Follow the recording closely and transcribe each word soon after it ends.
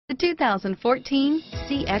The 2014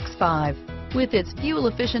 CX-5. With its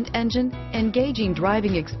fuel-efficient engine, engaging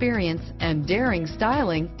driving experience, and daring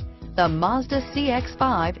styling, the Mazda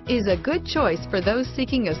CX-5 is a good choice for those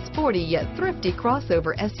seeking a sporty yet thrifty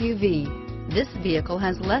crossover SUV. This vehicle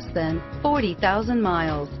has less than 40,000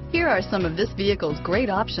 miles. Here are some of this vehicle's great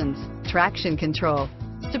options: traction control,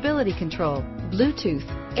 stability control, Bluetooth,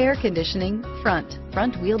 air conditioning,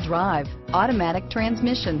 front-wheel drive, automatic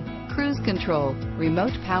transmission, cruise control,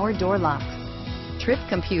 remote power door locks, trip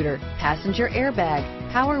computer, passenger airbag,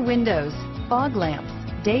 power windows, fog lamps,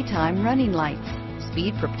 daytime running lights,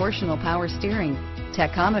 speed proportional power steering,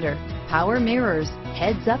 tachometer, power mirrors,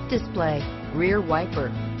 heads-up display, rear wiper,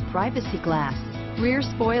 privacy glass, rear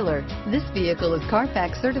spoiler. This vehicle is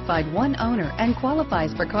Carfax certified one owner and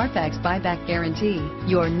qualifies for Carfax buyback guarantee.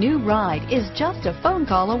 Your new ride is just a phone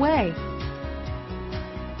call away.